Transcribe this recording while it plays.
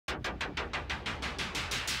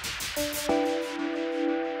As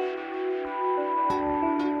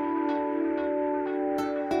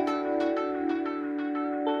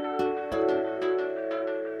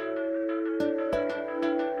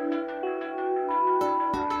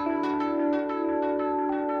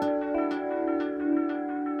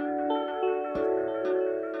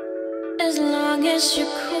long as you're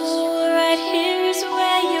cool, right here is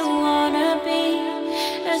where you wanna be.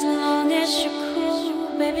 As long as you're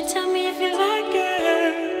cool, baby, tell me if you like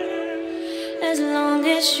it. As long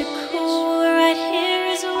as you're cool, right here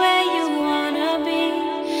is where you wanna be.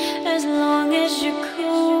 As long as you're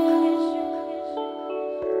cool.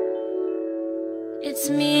 It's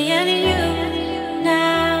me and you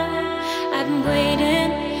now. I've been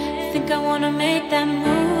waiting, think I wanna make that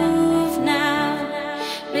move now.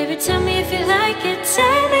 Baby, tell me if you like it,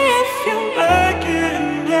 tell me if you like it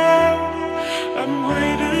now. I'm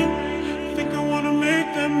waiting, think I wanna make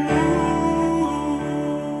that move.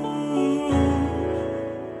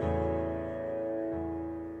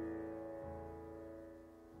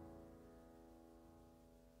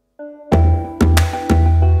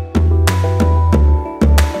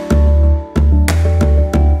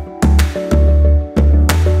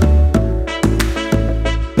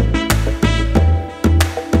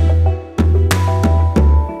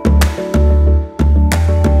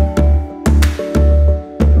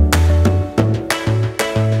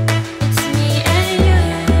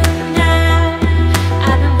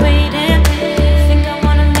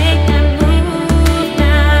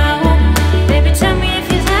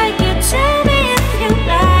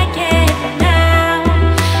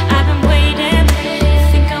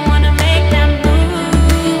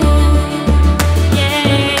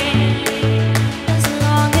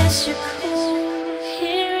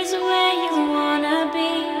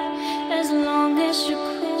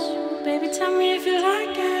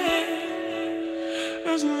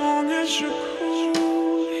 As long as you're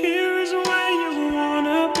cool, here is where you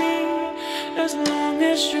wanna be. As long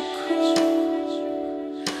as you're cool,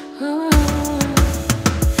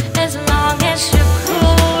 as long as you're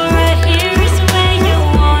cool, right here is where you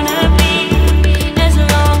wanna be. As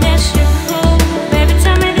long as you're cool, baby,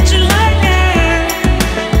 tell me that you like it.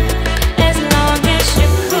 As long as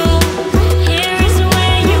you're cool, here is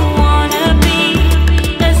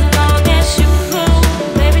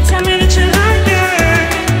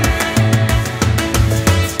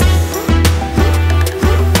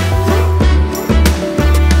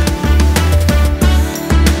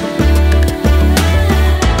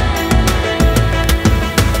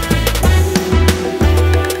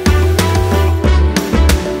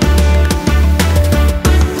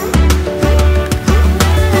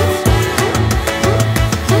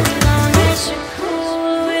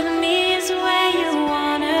where you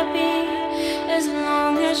wanna be. As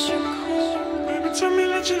long as you're cool, baby, tell me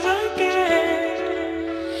that you like it.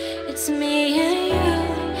 It's me and you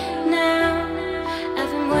now.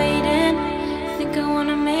 I've been waiting, think I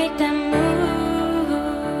wanna make that move.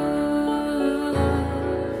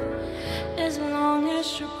 As long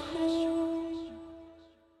as you're cool.